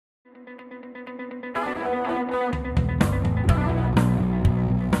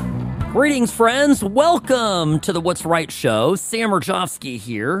Greetings, friends. Welcome to the What's Right Show. Sam Rajovsky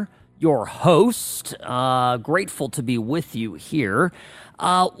here, your host. Grateful to be with you here.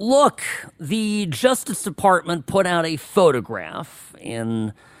 Look, the Justice Department put out a photograph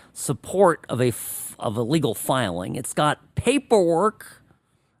in support of a legal filing. It's got paperwork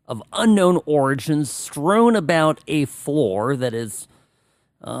of unknown origins strewn about a floor that is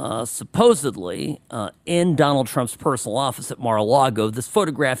supposedly in Donald Trump's personal office at Mar-a-Lago. This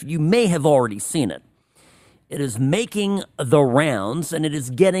photograph, you may have already seen it. It is making the rounds, and it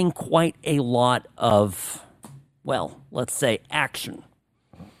is getting quite a lot of, well, let's say action.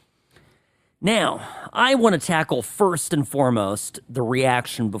 Now, I want to tackle first and foremost the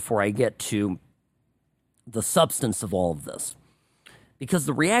reaction before I get to the substance of all of this, because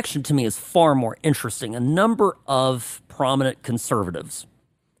the reaction to me is far more interesting. A number of prominent conservatives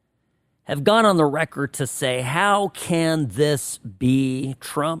have gone on the record to say, how can this be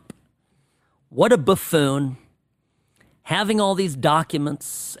Trump? What a buffoon. Having all these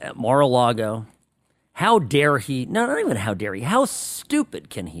documents at Mar-a-Lago. How dare he? No, not even how dare he. How stupid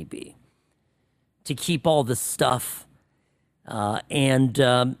can he be to keep all this stuff and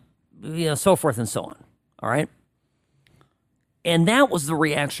so forth and so on. All right? And that was the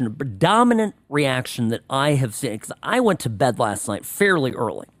reaction, a predominant reaction that I have seen. Because I went to bed last night fairly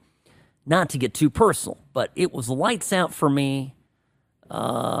early. Not to get too personal, but it was lights out for me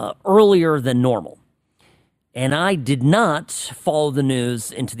earlier than normal. And I did not follow the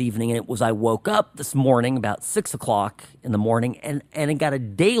news into the evening. And it was, I woke up this morning about 6 o'clock in the morning, and it got a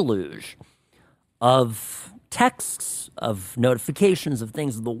deluge of texts, of notifications, of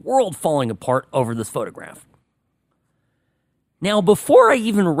things, of the world falling apart over this photograph. Now, before I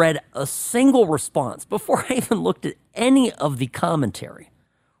even read a single response, before I even looked at any of the commentary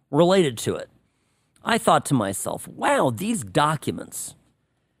related to it, I thought to myself, wow, these documents,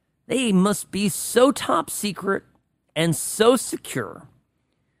 they must be so top secret and so secure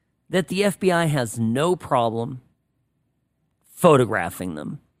that the FBI has no problem photographing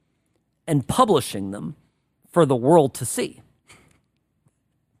them and publishing them for the world to see.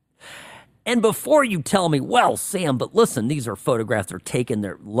 And before you tell me, well, Sam, but listen, these are photographs that are taken,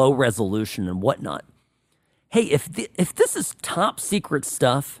 they're low resolution and whatnot. Hey, if this is top secret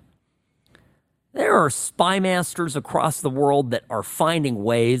stuff, there are spy masters across the world that are finding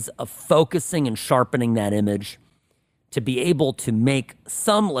ways of focusing and sharpening that image to be able to make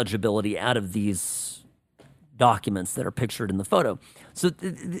some legibility out of these documents that are pictured in the photo. So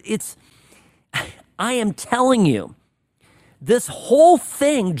I am telling you, this whole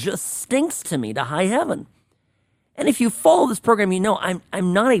thing just stinks to me to high heaven. And if you follow this program, you know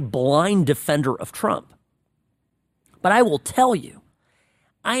I'm not a blind defender of Trump. But I will tell you,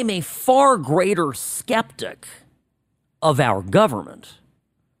 I'm a far greater skeptic of our government.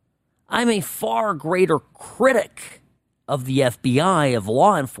 I'm a far greater critic of the FBI, of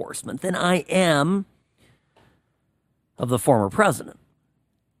law enforcement, than I am of the former president.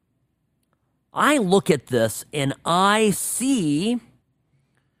 I look at this and I see,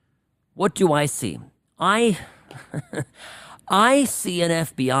 what do I see? I see an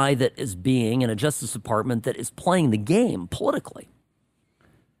FBI that is being, and a Justice Department that is playing the game politically.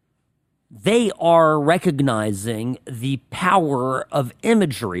 They are recognizing the power of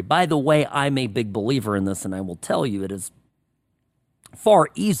imagery. By the way, I'm a big believer in this, and I will tell you it is far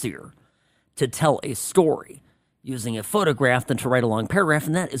easier to tell a story using a photograph than to write a long paragraph,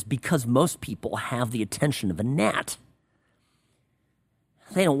 and that is because most people have the attention of a gnat.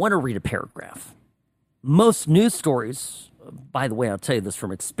 They don't want to read a paragraph. Most news stories, by the way, I'll tell you this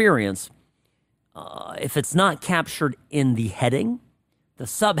from experience, if it's not captured in the heading, the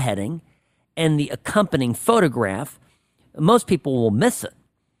subheading, and the accompanying photograph, most people will miss it.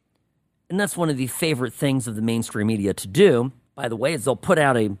 And that's one of the favorite things of the mainstream media to do, by the way, is they'll put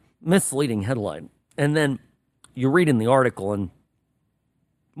out a misleading headline. And then you read in the article and,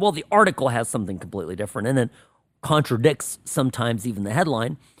 well, the article has something completely different and it contradicts sometimes even the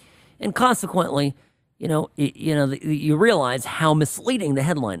headline. And consequently, you realize how misleading the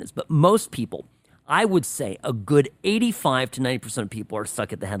headline is. But most people, I would say a good 85 to 90% of people are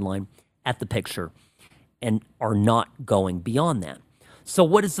stuck at the headline, at the picture, and are not going beyond that. So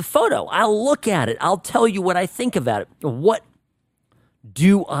what is the photo? I'll look at it. I'll tell you what I think about it. What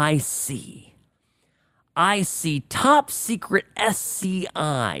do I see? I see top secret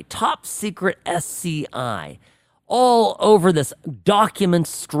SCI, all over this, documents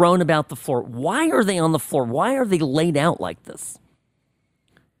strewn about the floor. Why are they on the floor? Why are they laid out like this?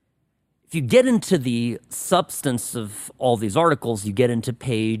 If you get into the substance of all these articles, you get into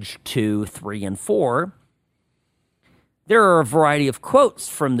page 2, 3, and 4, There are a variety of quotes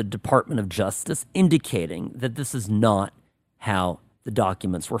from the Department of Justice indicating that this is not how the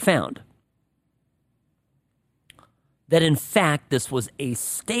documents were found. That in fact, this was a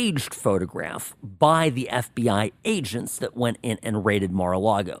staged photograph by the FBI agents that went in and raided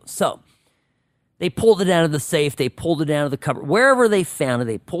Mar-a-Lago. So they pulled it out of the safe, they pulled it out of the cupboard, wherever they found it,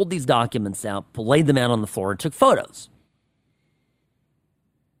 they pulled these documents out, laid them out on the floor, and took photos.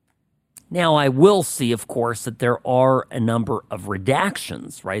 Now, I will see, of course, that there are a number of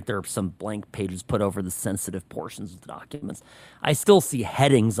redactions, right? There are some blank pages put over the sensitive portions of the documents. I still see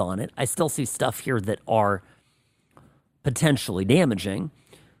headings on it. I still see stuff here that are potentially damaging,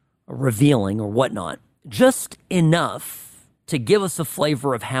 or revealing, or whatnot. Just enough to give us a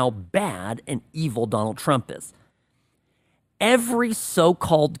flavor of how bad and evil Donald Trump is. Every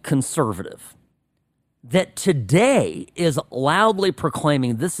so-called conservative that today is loudly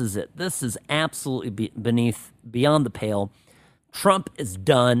proclaiming this is it, this is absolutely beyond the pale, Trump is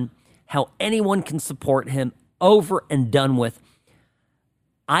done, how anyone can support him, over and done with.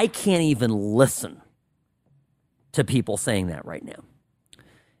 I can't even listen to people saying that right now.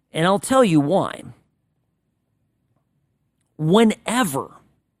 And I'll tell you why. Whenever,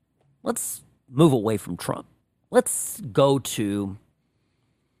 let's move away from Trump. Let's go to,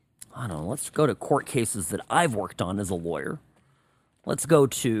 let's go to court cases that I've worked on as a lawyer. Let's go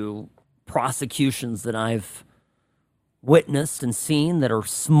to prosecutions that I've witnessed and seen that are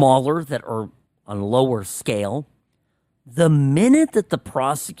smaller, that are on a lower scale. The minute that the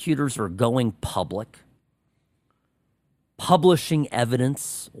prosecutors are going public, publishing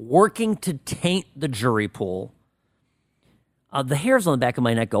evidence, working to taint the jury pool, the hairs on the back of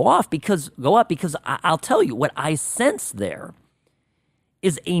my neck go up because I'll tell you what I sense there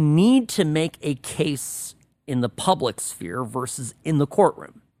is a need to make a case in the public sphere versus in the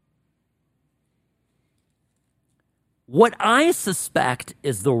courtroom. What I suspect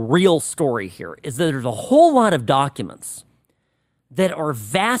is the real story here is that there's a whole lot of documents that are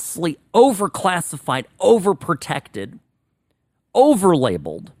vastly overclassified, overprotected,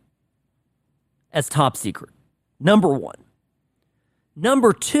 overlabeled as top secret. Number one.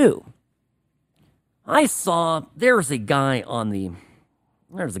 Number two, I saw there's a guy on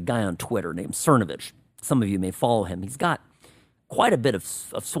Twitter named Cernovich. Some of you may follow him. He's got quite a bit of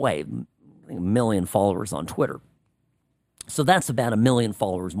sway, I think 1 million followers on Twitter. So that's about 1 million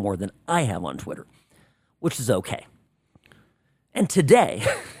followers more than I have on Twitter, which is okay. And today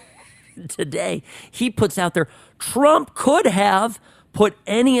he puts out there, Trump could have put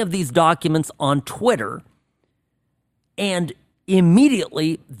any of these documents on Twitter and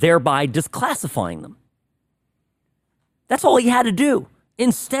immediately thereby disclassifying them. That's all he had to do.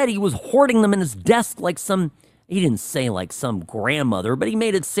 Instead, he was hoarding them in his desk like he didn't say like some grandmother, but he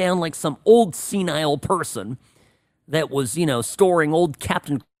made it sound like some old senile person that was, storing old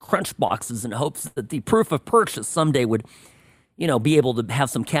Captain Crunch boxes in hopes that the proof of purchase someday would, be able to have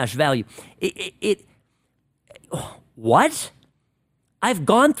some cash value. What? I've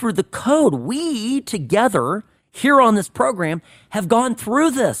gone through the code. We together here on this program have gone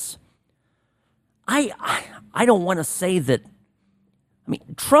through this. I don't want to say that.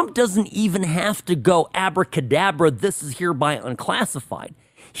 Trump doesn't even have to go abracadabra, this is hereby unclassified.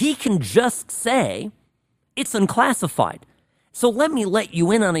 He can just say it's unclassified. So let me let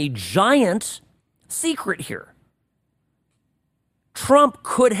you in on a giant secret here. Trump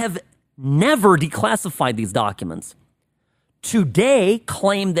could have never declassified these documents. Today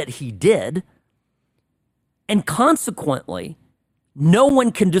claimed that he did. And consequently, no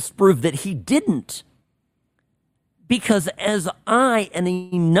one can disprove that he didn't. Because as I and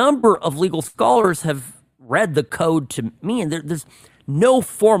a number of legal scholars have read the code to me, and there's no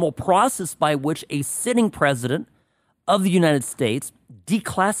formal process by which a sitting president of the United States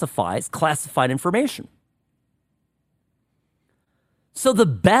declassifies classified information. So the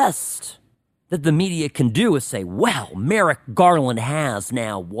best that the media can do is say, well, Merrick Garland has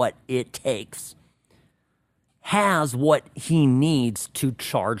now what it takes, has what he needs to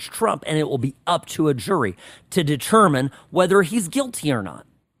charge Trump, and it will be up to a jury to determine whether he's guilty or not.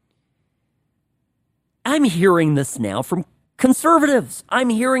 I'm hearing this now from conservatives. I'm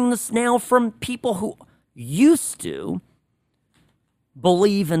hearing this now from people who used to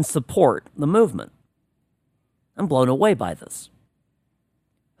believe and support the movement. I'm blown away by this.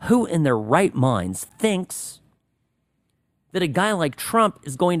 Who in their right minds thinks that a guy like Trump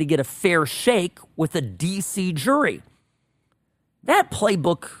is going to get a fair shake with a D.C. jury? That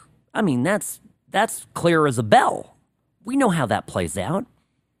playbook, that's clear as a bell. We know how that plays out.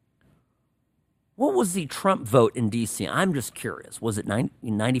 What was the Trump vote in D.C.? I'm just curious. Was it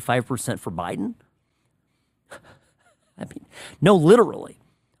 95% for Biden? I mean, no, literally.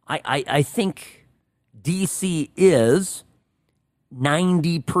 I think D.C. is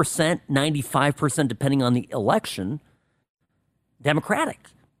 90%, 95%, depending on the election, Democratic.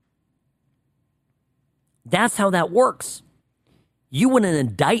 That's how that works. You win an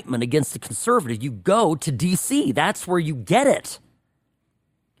indictment against a conservative, you go to D.C. That's where you get it.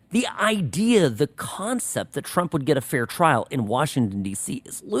 The idea, the concept that Trump would get a fair trial in Washington, D.C.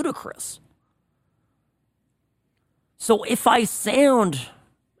 is ludicrous. So if I sound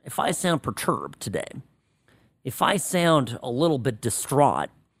perturbed today, if I sound a little bit distraught,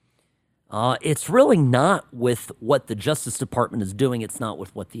 it's really not with what the Justice Department is doing. It's not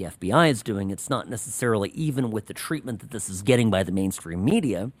with what the FBI is doing. It's not necessarily even with the treatment that this is getting by the mainstream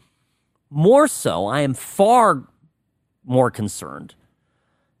media. More so, I am far more concerned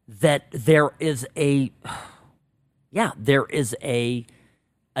that there is a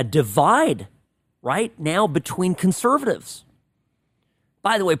divide right now between conservatives.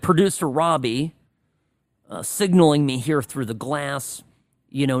 By the way, producer Robbie signaling me here through the glass,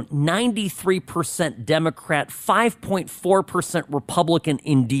 93% Democrat, 5.4% Republican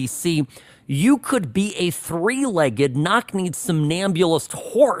in D.C. You could be a three-legged, knock-kneed, somnambulist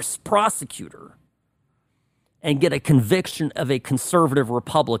horse prosecutor and get a conviction of a conservative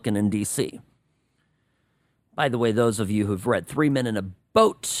Republican in D.C. By the way, those of you who've read 3 Men in a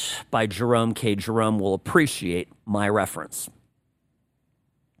Boat by Jerome K. Jerome will appreciate my reference.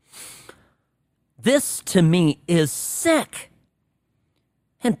 This, to me, is sick.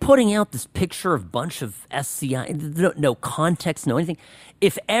 And putting out this picture of a bunch of SCI, no context, no anything.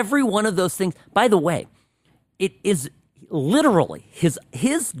 If every one of those things, by the way, it is literally his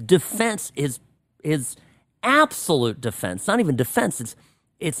defense, his absolute defense, not even defense,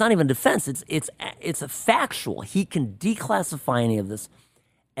 it's not even defense, it's a factual. He can declassify any of this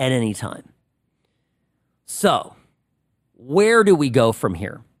at any time. So, where do we go from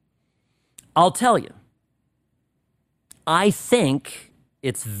here? I'll tell you. I think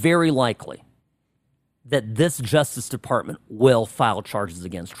it's very likely that this Justice Department will file charges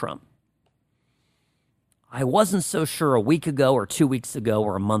against Trump. I wasn't so sure a week ago or 2 weeks ago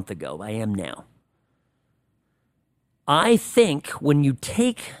or a month ago. I am now. I think when you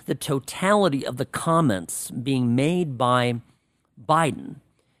take the totality of the comments being made by Biden,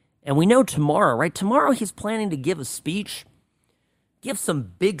 and we know tomorrow, right? Tomorrow he's planning to give a speech, give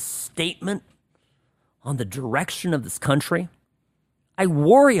some big statement on the direction of this country. I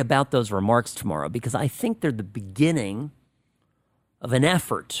worry about those remarks tomorrow because I think they're the beginning of an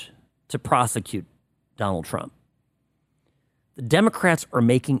effort to prosecute Donald Trump. The Democrats are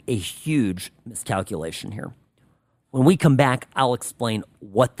making a huge miscalculation here. When we come back, I'll explain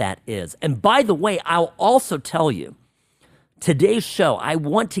what that is. And by the way, I'll also tell you, today's show, I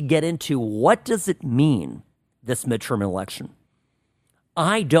want to get into what does it mean, this midterm election.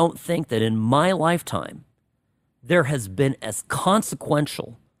 I don't think that in my lifetime there has been as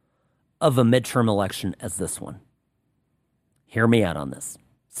consequential of a midterm election as this one. Hear me out on this.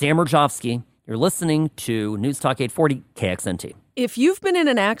 Sam Rajovsky, you're listening to News Talk 840 KXNT. If you've been in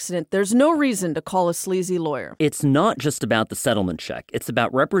an accident, there's no reason to call a sleazy lawyer. It's not just about the settlement check. It's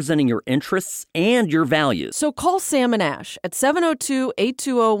about representing your interests and your values. So call Sam and Ash at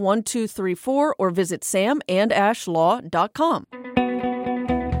 702-820-1234 or visit samandashlaw.com.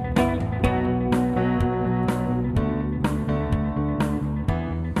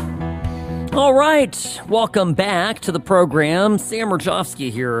 All right, welcome back to the program. Sam Rajovsky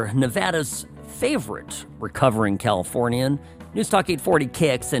here, Nevada's favorite recovering Californian. News Talk 840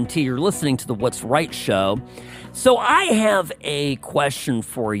 KXNT. You're listening to the What's Right show. So I have a question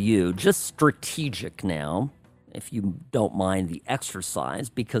for you, just strategic now, if you don't mind the exercise,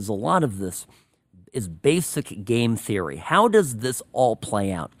 because a lot of this is basic game theory. How does this all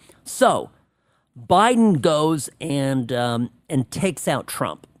play out? So Biden goes and takes out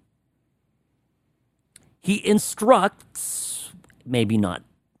Trump. He instructs, maybe not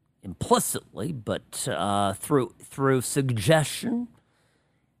implicitly, but through suggestion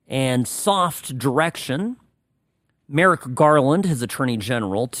and soft direction, Merrick Garland, his attorney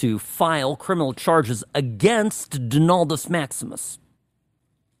general, to file criminal charges against Donaldus Maximus.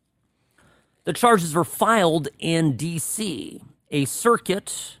 The charges were filed in D.C., a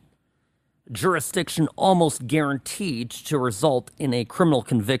circuit jurisdiction almost guaranteed to result in a criminal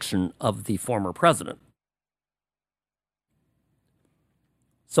conviction of the former president.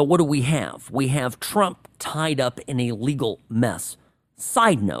 So what do we have? We have Trump tied up in a legal mess.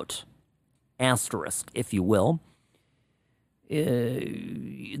 Side note, asterisk, if you will,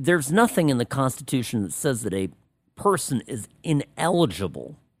 there's nothing in the Constitution that says that a person is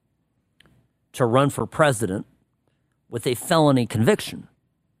ineligible to run for president with a felony conviction.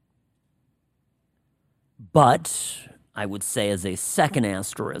 But I would say, as a second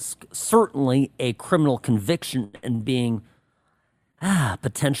asterisk, certainly a criminal conviction and being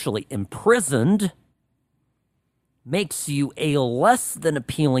potentially imprisoned makes you a less than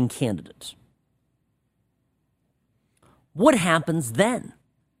appealing candidate. What happens then?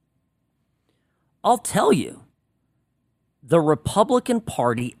 I'll tell you, the Republican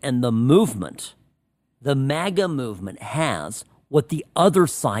Party and the movement, the MAGA movement, has what the other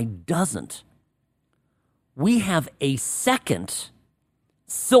side doesn't. We have a second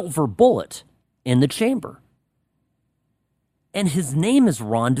silver bullet in the chamber. And his name is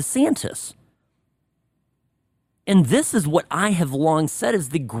Ron DeSantis. And this is what I have long said is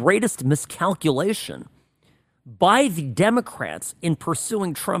the greatest miscalculation by the Democrats in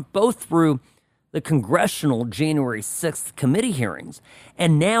pursuing Trump, both through the congressional January 6th committee hearings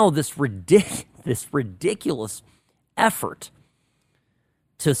and now this ridiculous effort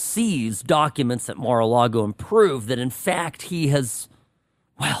to seize documents at Mar-a-Lago and prove that, in fact, he has,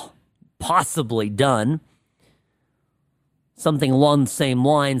 possibly done something along the same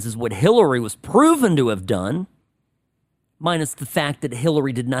lines as what Hillary was proven to have done, minus the fact that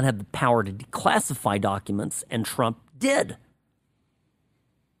Hillary did not have the power to declassify documents and Trump did.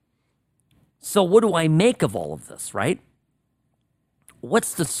 So what do I make of all of this, right?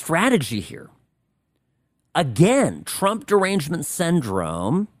 What's the strategy here? Again, Trump derangement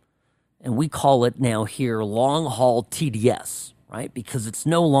syndrome, and we call it now here long haul TDS, right? Because it's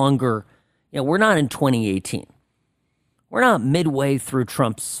no longer, we're not in 2018. We're not midway through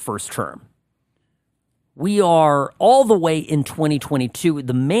Trump's first term. We are all the way in 2022.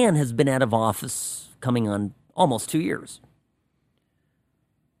 The man has been out of office coming on almost 2 years.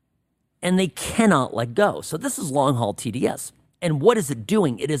 And they cannot let go. So this is long haul TDS. And what is it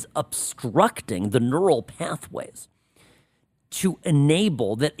doing? It is obstructing the neural pathways to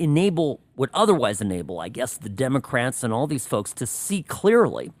would otherwise enable, I guess, the Democrats and all these folks to see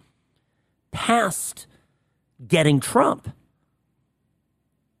clearly past getting Trump.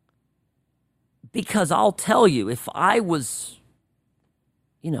 Because I'll tell you, if I was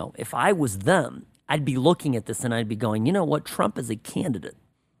them, I'd be looking at this and I'd be going, you know what? Trump is a candidate,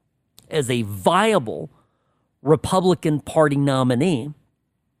 as a viable Republican Party nominee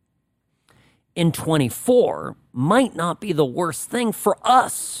in 24 might not be the worst thing for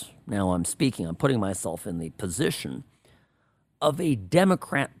us. Now I'm putting myself in the position of a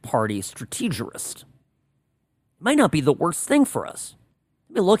Democrat Party strategist. It might not be the worst thing for us.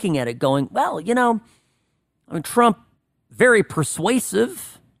 I'd be looking at it going, Trump, very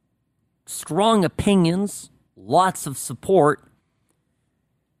persuasive, strong opinions, lots of support,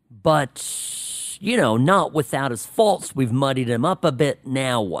 but not without his faults. We've muddied him up a bit.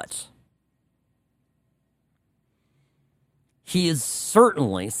 Now what? He is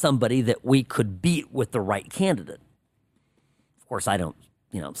certainly somebody that we could beat with the right candidate. Of course, I don't,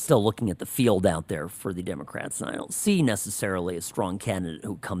 still looking at the field out there for the Democrats, and I don't see necessarily a strong candidate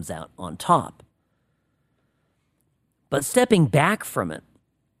who comes out on top. But stepping back from it,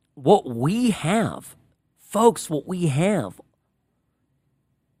 what we have,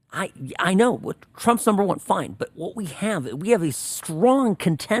 I know what Trump's number one, fine, but what we have a strong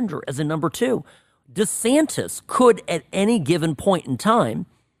contender as a number two. DeSantis could at any given point in time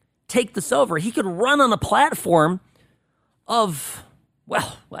take this over. He could run on a platform of,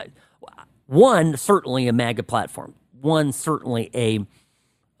 one, certainly a MAGA platform. One, certainly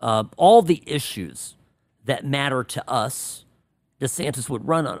all the issues that matter to us, DeSantis would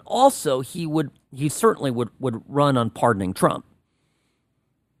run on. Also, he certainly would run on pardoning Trump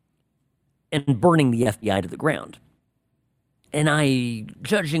and burning the FBI to the ground. And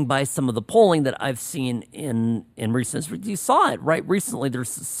judging by some of the polling that I've seen in recent, you saw it, right? Recently, there's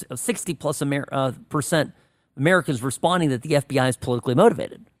 60% Americans responding that the FBI is politically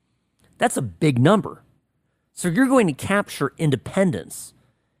motivated. That's a big number. So you're going to capture independence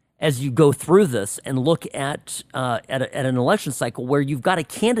as you go through this and look at an election cycle where you've got a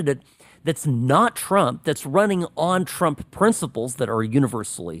candidate that's not Trump, that's running on Trump principles that are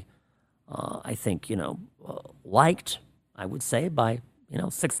universally I think, liked, I would say, by,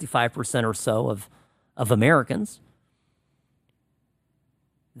 65% or so of Americans.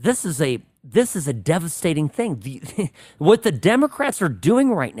 This is a devastating thing. What the Democrats are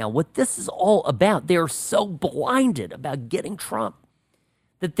doing right now, what this is all about, they are so blinded about getting Trump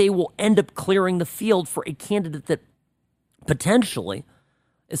that they will end up clearing the field for a candidate that potentially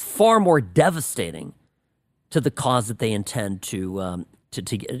is far more devastating to the cause that they intend to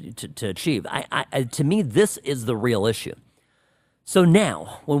achieve. To me, this is the real issue. So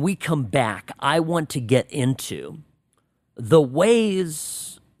now, when we come back, I want to get into the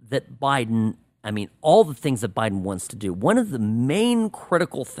ways that Biden, all the things that Biden wants to do, one of the main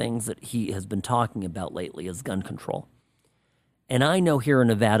critical things that he has been talking about lately is gun control. And I know here in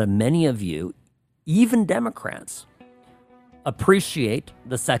Nevada, many of you, even Democrats, appreciate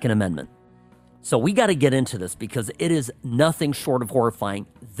the Second Amendment. So we got to get into this because it is nothing short of horrifying.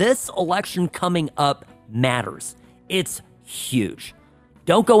 This election coming up matters. It's huge.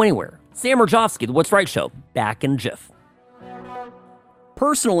 Don't go anywhere. Sam Rajovsky, The What's Right Show, back in a jiff.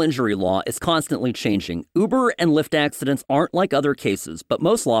 Personal injury law is constantly changing. Uber and Lyft accidents aren't like other cases, but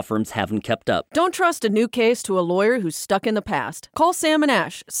most law firms haven't kept up. Don't trust a new case to a lawyer who's stuck in the past. Call Sam and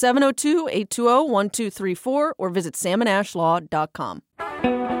Ash, 702-820-1234, or visit samandashlaw.com.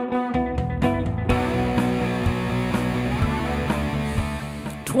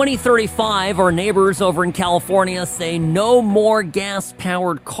 2035, our neighbors over in California say no more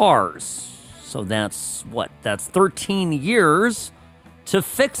gas-powered cars. So that's 13 years to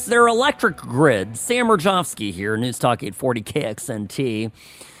fix their electric grid. Sam Rajovsky here, News Talk 840 KXNT.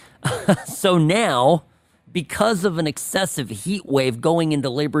 So now, because of an excessive heat wave going into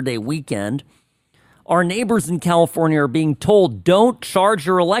Labor Day weekend, our neighbors in California are being told, don't charge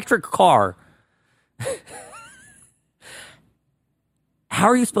your electric car. How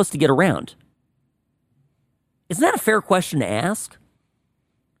are you supposed to get around? Isn't that a fair question to ask?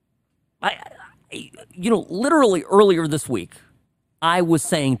 Literally earlier this week, I was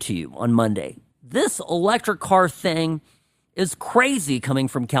saying to you on Monday, this electric car thing is crazy coming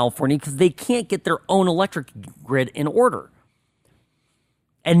from California because they can't get their own electric grid in order.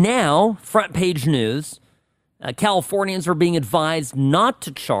 And now, front page news, Californians are being advised not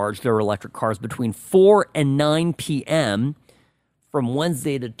to charge their electric cars between 4 and 9 p.m. from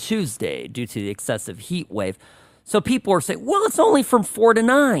Wednesday to Tuesday due to the excessive heat wave. So people are saying, well, it's only from 4 to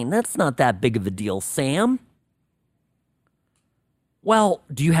 9. That's not that big of a deal, Sam. Well,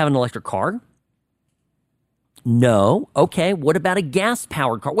 do you have an electric car? No. Okay, what about a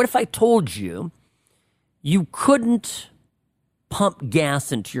gas-powered car? What if I told you you couldn't pump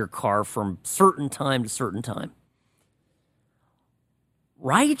gas into your car from certain time to certain time?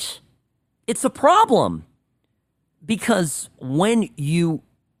 Right? It's a problem. Because when you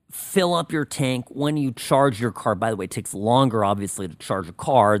fill up your tank, when you charge your car, by the way, it takes longer, obviously, to charge a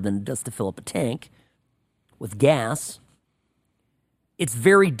car than it does to fill up a tank with gas. It's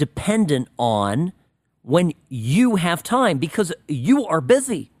very dependent on when you have time because you are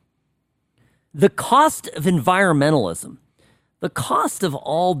busy. The cost of environmentalism, the cost of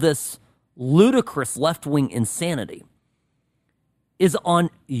all this ludicrous left-wing insanity is on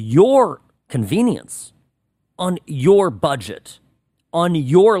your convenience, on your budget, on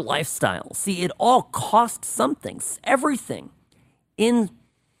your lifestyle. See, it all costs something. Everything in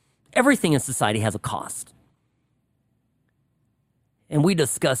society has a cost. And we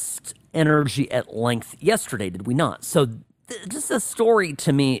discussed energy at length yesterday, did we not? So just a story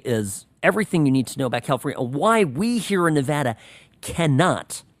to me is everything you need to know about California, why we here in Nevada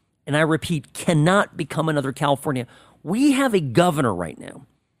cannot, and I repeat, cannot become another California. We have a governor right now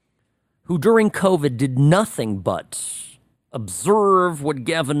who during COVID did nothing but observe what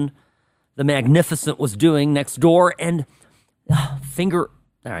Gavin the Magnificent was doing next door and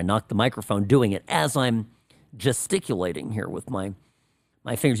I knocked the microphone doing it as I'm gesticulating here with my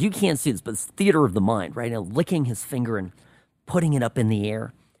fingers. You can't see this, but it's theater of the mind, right? Now, licking his finger and putting it up in the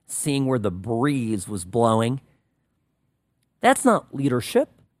air, seeing where the breeze was blowing. That's not leadership.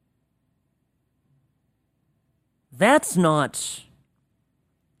 That's not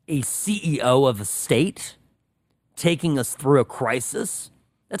a CEO of a state taking us through a crisis.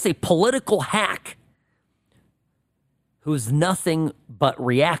 That's a political hack who's nothing but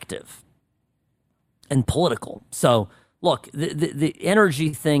reactive and political. So, look, the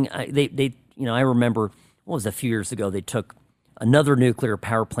energy thing, I remember, what was it, a few years ago, they took another nuclear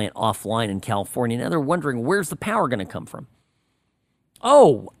power plant offline in California. Now they're wondering, where's the power going to come from?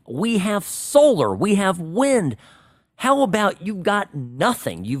 Oh, we have solar, we have wind. How about you got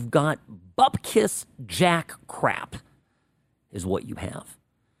nothing? You've got bupkis jack crap is what you have.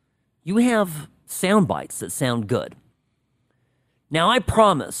 You have sound bites that sound good. Now, I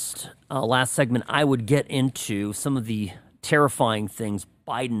promised last segment I would get into some of the terrifying things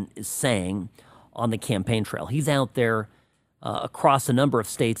Biden is saying on the campaign trail. He's out there across a number of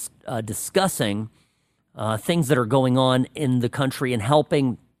states discussing things that are going on in the country and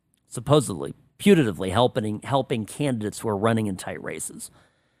helping, supposedly, putatively helping candidates who are running in tight races.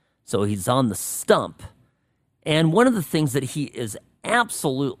 So he's on the stump. And one of the things that he is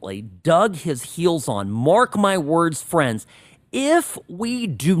absolutely dug his heels on, mark my words, friends, if we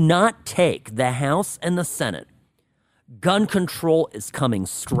do not take the House and the Senate, Gun control is coming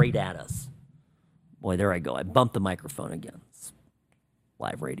straight at us. Boy, there I go. I bumped the microphone again. It's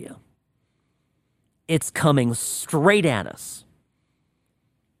live radio. It's coming straight at us.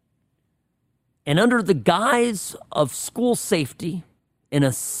 And under the guise of school safety in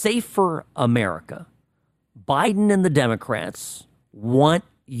a safer America, Biden and the Democrats want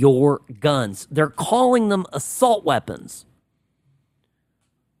your guns. They're calling them assault weapons.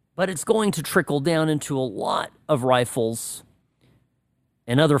 But it's going to trickle down into a lot of rifles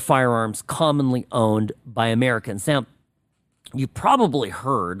and other firearms commonly owned by Americans. Now, you've probably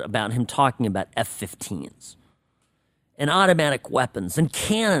heard about him talking about F-15s and automatic weapons and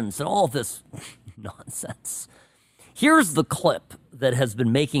cannons and all this nonsense. Here's the clip that has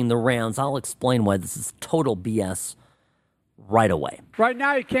been making the rounds. I'll explain why this is total BS right away. Right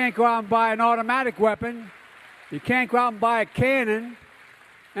now, you can't go out and buy an automatic weapon. You can't go out and buy a cannon.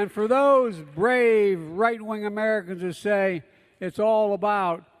 And for those brave right-wing Americans who say it's all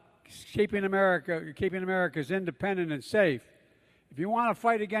about keeping America's independent and safe, if you want to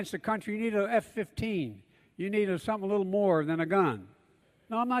fight against the country, you need an F-15. You need something a little more than a gun.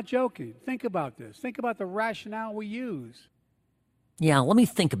 No, I'm not joking. Think about this. Think about the rationale we use. Yeah, let me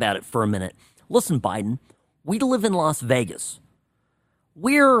think about it for a minute. Listen, Biden, we live in Las Vegas.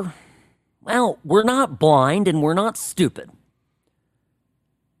 We're not blind and we're not stupid.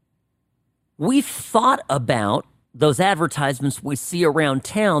 We've thought about those advertisements we see around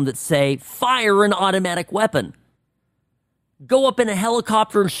town that say, fire an automatic weapon. Go up in a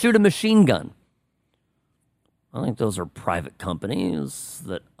helicopter and shoot a machine gun. I think those are private companies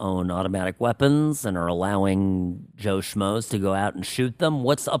that own automatic weapons and are allowing Joe Schmoes to go out and shoot them.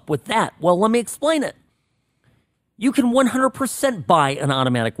 What's up with that? Well, let me explain it. You can 100% buy an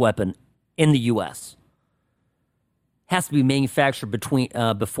automatic weapon in the U.S. Has to be manufactured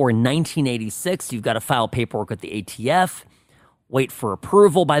before 1986. You've got to file paperwork with the ATF, wait for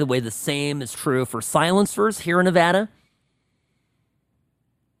approval. By the way, the same is true for silencers here in Nevada.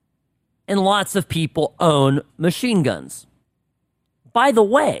 And lots of people own machine guns. By the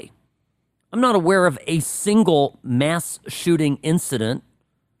way, I'm not aware of a single mass shooting incident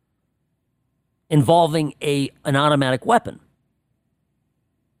involving an automatic weapon.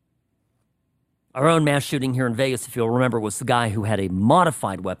 Our own mass shooting here in Vegas, if you'll remember, was the guy who had a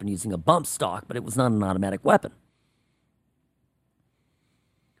modified weapon using a bump stock, but it was not an automatic weapon.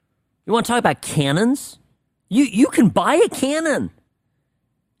 You want to talk about cannons? You can buy a cannon.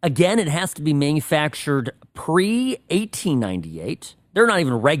 Again, it has to be manufactured pre-1898. They're not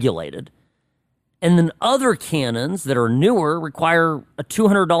even regulated. And then other cannons that are newer require a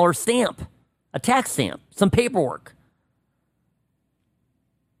 $200 stamp, a tax stamp, some paperwork.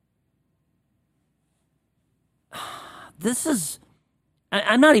 This is,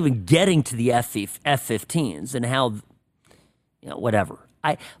 I'm not even getting to the F-15s and how, whatever.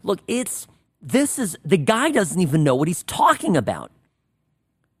 The guy doesn't even know what he's talking about.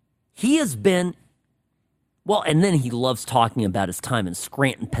 He has been, and then he loves talking about his time in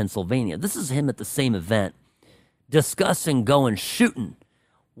Scranton, Pennsylvania. This is him at the same event discussing going shooting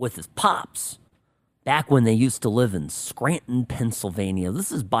with his pops back when they used to live in Scranton, Pennsylvania.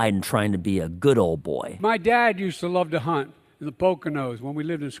 This is Biden trying to be a good old boy. My dad used to love to hunt in the Poconos when we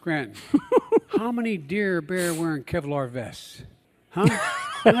lived in Scranton. How many deer or bear wearing Kevlar vests? Huh?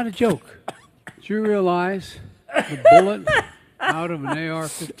 Not a joke. Do you realize the bullet out of an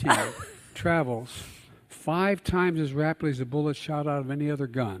AR-15 travels 5 times as rapidly as a bullet shot out of any other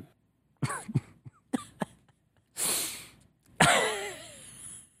gun?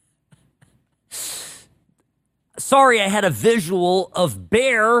 Sorry, I had a visual of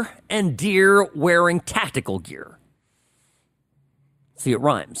bear and deer wearing tactical gear. See, it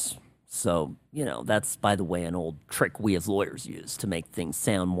rhymes. So, that's, by the way, an old trick we as lawyers use to make things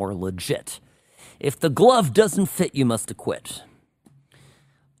sound more legit. If the glove doesn't fit, you must acquit.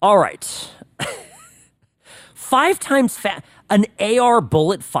 All right. 5 times an AR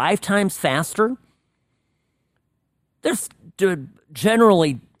bullet 5 times faster? There's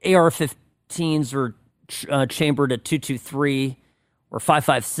generally AR-15s are chambered at 223 or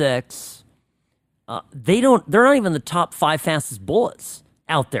 556. They're not even the top 5 fastest bullets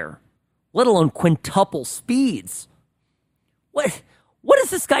out there, let alone quintuple speeds. What is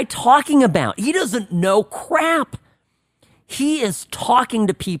this guy talking about? He doesn't know crap. He is talking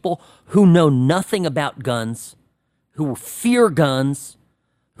to people who know nothing about guns, who fear guns,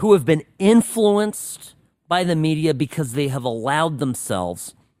 who have been influenced by the media because they have allowed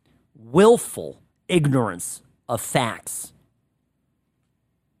themselves willful ignorance of facts.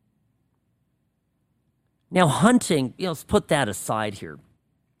 Now, hunting, let's put that aside here.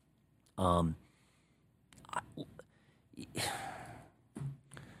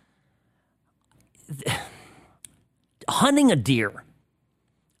 hunting a deer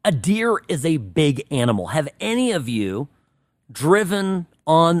is a big animal. Have any of you driven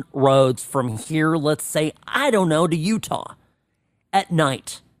on roads from here, let's say, I don't know, to Utah at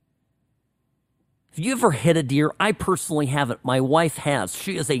night? Have you ever hit a deer? I personally haven't. My wife has.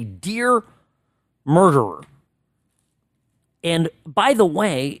 She is a deer murderer. And by the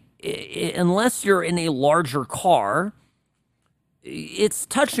way, unless you're in a larger car, it's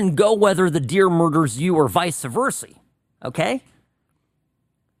touch and go whether the deer murders you or vice versa, okay?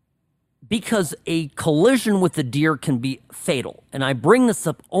 Because a collision with the deer can be fatal. And I bring this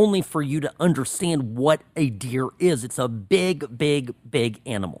up only for you to understand what a deer is. It's a big, big, big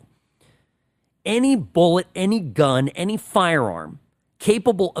animal. Any bullet, any gun, any firearm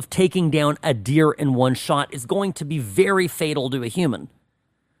capable of taking down a deer in one shot is going to be very fatal to a human.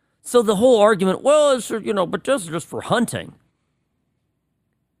 So the whole argument, well, it's, but just for hunting.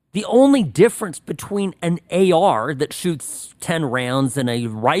 The only difference between an AR that shoots 10 rounds and a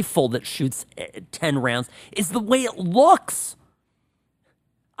rifle that shoots 10 rounds is the way it looks.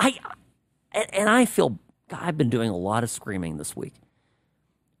 I feel, God, I've been doing a lot of screaming this week.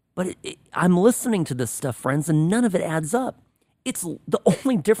 But I'm listening to this stuff, friends, and none of it adds up. It's the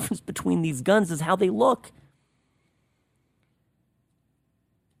only difference between these guns is how they look.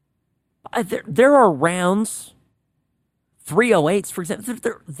 There are rounds, 308s, for example,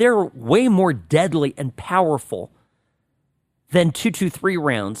 they're way more deadly and powerful than 223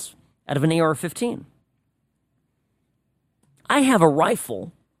 rounds out of an AR-15. I have a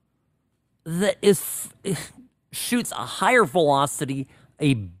rifle that shoots a higher velocity,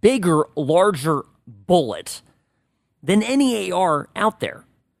 a bigger, larger bullet than any AR out there,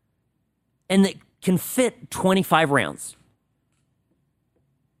 and that can fit 25 rounds.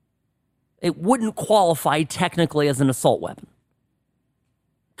 It wouldn't qualify technically as an assault weapon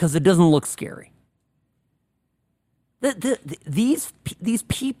because it doesn't look scary. These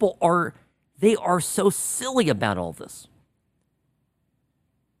people are so silly about all this.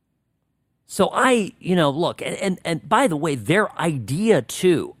 So look, and by the way, their idea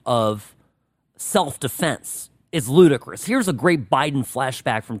too of self-defense is ludicrous. Here's a great Biden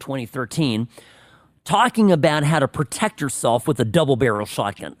flashback from 2013 talking about how to protect yourself with a double-barrel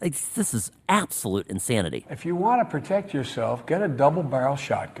shotgun. This is absolute insanity. If you want to protect yourself, get a double-barrel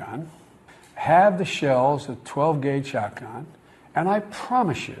shotgun, have the shells, a 12-gauge shotgun, and I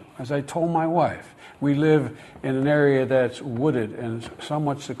promise you, as I told my wife, we live in an area that's wooded and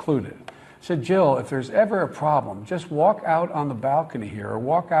somewhat secluded. I said, Jill, if there's ever a problem, just walk out on the balcony here or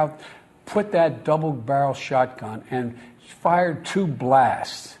walk out, put that double-barrel shotgun and fire 2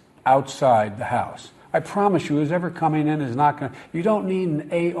 blasts outside the house. I promise you, who's ever coming in is not going to... You don't need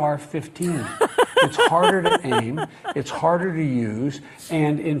an AR-15. It's harder to aim, it's harder to use,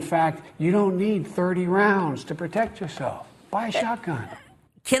 and in fact, you don't need 30 rounds to protect yourself. Buy a shotgun.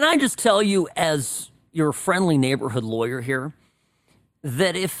 Can I just tell you, as your friendly neighborhood lawyer here,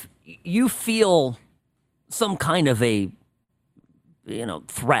 that if you feel some kind of a,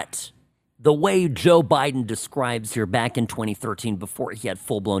 threat, the way Joe Biden describes here back in 2013 before he had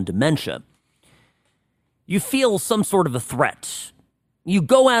full-blown dementia, you feel some sort of a threat. You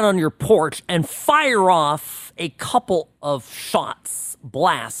go out on your porch and fire off a couple of shots,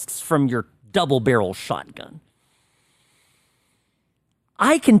 blasts from your double-barrel shotgun.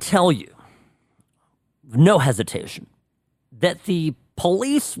 I can tell you, no hesitation, that the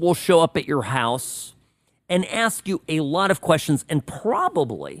police will show up at your house and ask you a lot of questions and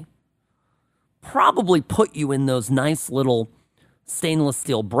probably put you in those nice little stainless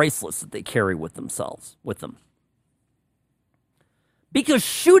steel bracelets that they carry with them. Because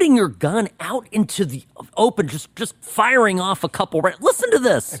shooting your gun out into the open, just firing off a couple, listen to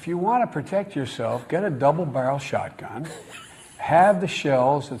this. If you want to protect yourself, get a double-barrel shotgun, have the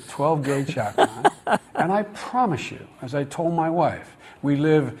shells, a 12-gauge shotgun, and I promise you, as I told my wife, we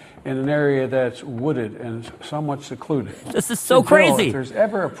live in an area that's wooded and somewhat secluded. This is so crazy. If there's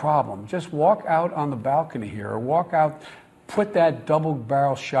ever a problem, just walk out on the balcony here or walk out, put that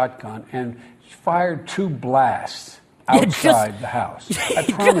double-barrel shotgun and fire 2 blasts outside the house. I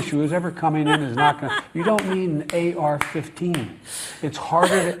promise you, who's ever coming in is not going to... You don't need an AR-15. It's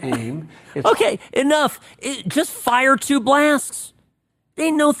harder to aim. Okay, enough. Just fire 2 blasts.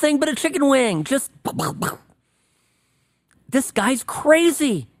 Ain't no thing but a chicken wing. Just... This guy's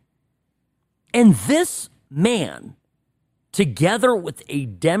crazy. And this man, together with a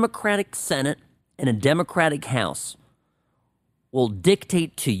Democratic Senate and a Democratic House, will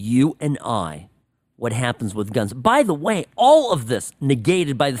dictate to you and I what happens with guns. By the way, all of this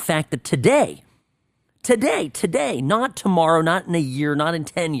negated by the fact that today Today, not tomorrow, not in a year, not in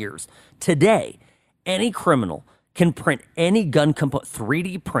 10 years. Today, any criminal can print any gun component,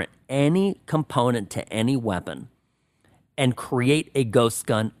 3D print any component to any weapon and create a ghost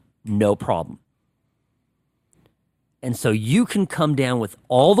gun, no problem. And so you can come down with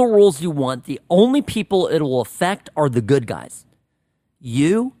all the rules you want. The only people it will affect are the good guys.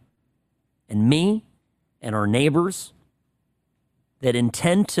 You and me and our neighbors that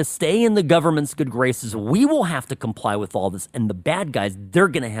intend to stay in the government's good graces. We will have to comply with all this. And the bad guys, they're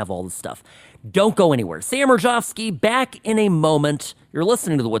going to have all this stuff. Don't go anywhere. Sam Mirejovsky back in a moment. You're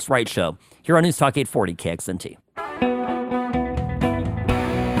listening to The What's Right Show here on News Talk 840 KXNT.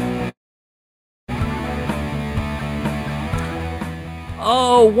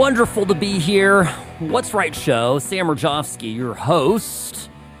 Oh, wonderful to be here. What's Right Show, Sam Mirejovsky, your host,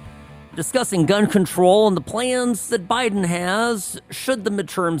 discussing gun control and the plans that Biden has should the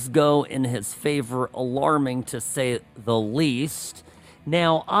midterms go in his favor. Alarming, to say the least.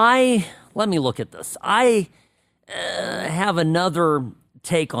 Now, let me look at this. I have another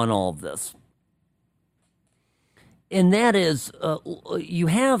take on all of this. And that is, you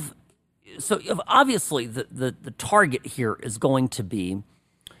have... So obviously the target here is going to be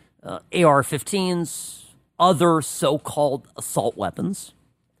AR-15s, other so-called assault weapons.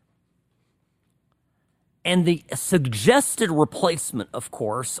 And the suggested replacement, of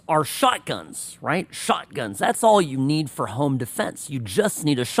course, are shotguns, right? Shotguns. That's all you need for home defense. You just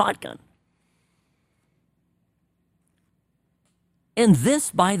need a shotgun. And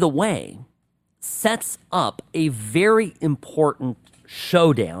this, by the way, sets up a very important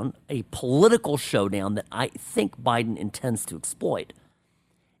showdown, a political showdown that I think Biden intends to exploit.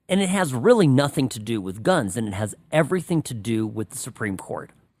 And it has really nothing to do with guns, and it has everything to do with the Supreme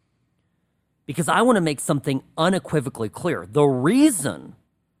Court. Because I want to make something unequivocally clear. The reason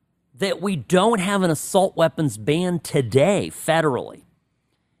that we don't have an assault weapons ban today federally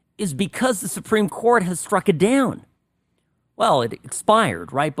is because the Supreme Court has struck it down. Well, it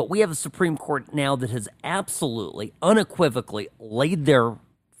expired, right? But we have a Supreme Court now that has absolutely, unequivocally laid their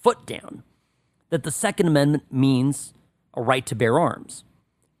foot down that the Second Amendment means a right to bear arms.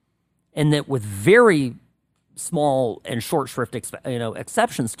 And that with very small and short shrift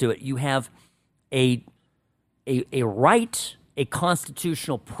exceptions to it, you have a right, a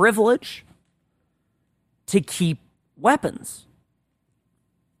constitutional privilege to keep weapons.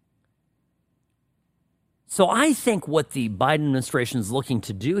 So I think what the Biden administration is looking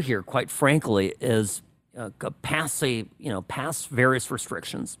to do here, quite frankly, is pass various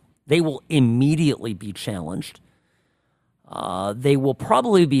restrictions. They will immediately be challenged. They will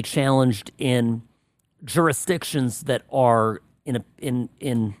probably be challenged in jurisdictions that are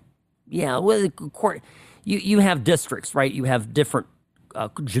court. You have districts, right? You have different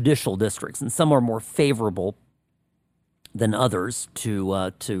judicial districts, and some are more favorable than others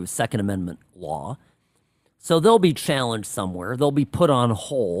to Second Amendment law. So they'll be challenged somewhere. They'll be put on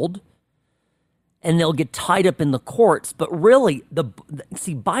hold, and they'll get tied up in the courts. But really,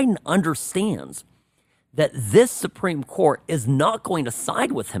 Biden understands that this Supreme Court is not going to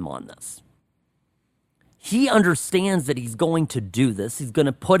side with him on this. He understands that he's going to do this. He's going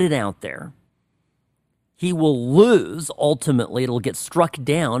to put it out there. He will lose. Ultimately, it'll get struck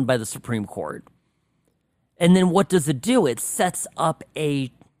down by the Supreme Court. And then what does it do? It sets up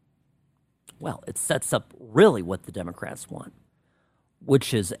really what the Democrats want,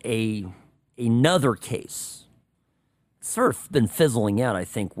 which is another case. Sort of been fizzling out, I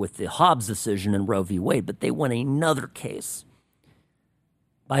think, with the Hobbs decision in Roe v. Wade, but they want another case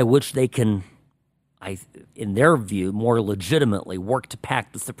by which they can, in their view, more legitimately work to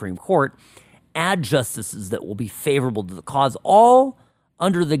pack the Supreme Court, add justices that will be favorable to the cause, all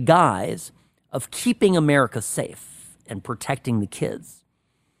under the guise of keeping America safe and protecting the kids.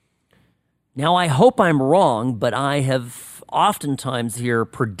 Now, I hope I'm wrong, but I have oftentimes here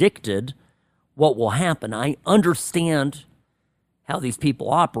predicted what will happen. I understand how these people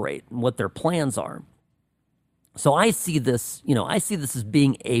operate and what their plans are. So I see this, as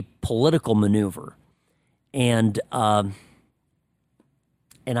being a political maneuver. And I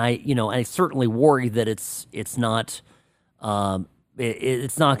certainly worry that it's not going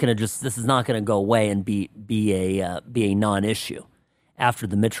to this is not going to go away and be a non-issue after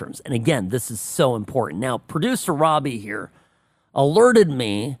the midterms. And again, this is so important. Now, producer Robbie here alerted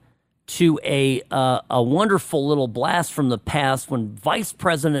me to a wonderful little blast from the past when Vice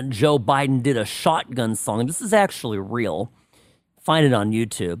President Joe Biden did a shotgun song. This is actually real. Find it on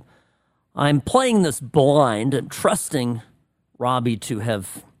YouTube. I'm playing this blind and trusting Robbie to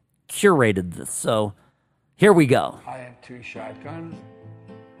have curated this. So here we go. I had 2 shotguns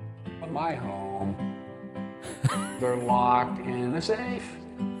in my home. They're locked in a safe.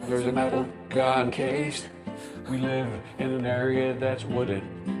 There's a metal gun case. We live in an area that's wooded,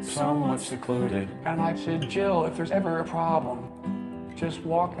 somewhat secluded. And I said, Jill, if there's ever a problem, just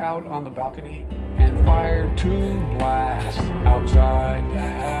walk out on the balcony and fire 2 blasts outside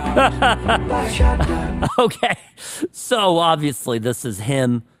the house. Okay, so obviously this is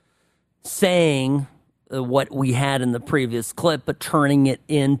him saying what we had in the previous clip, but turning it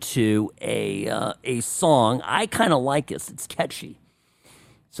into a song. I kind of like this. It's catchy.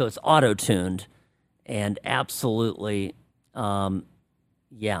 So it's auto-tuned and absolutely, absolutely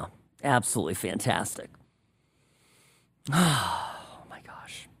fantastic. Oh my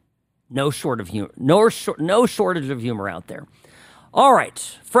gosh. No shortage of humor out there. All right,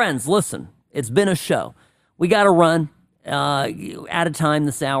 friends, listen, it's been a show. We got to run out of time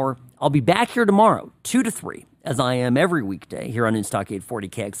this hour. I'll be back here tomorrow, 2 to 3, as I am every weekday here on Newstalk 840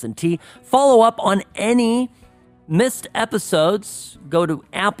 KXNT. Follow up on any missed episodes. Go to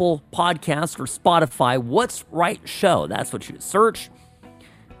Apple Podcast or Spotify. What's Right Show? That's what you search.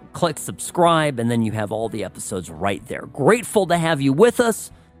 Click subscribe, and then you have all the episodes right there. Grateful to have you with us.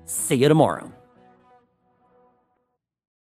 See you tomorrow.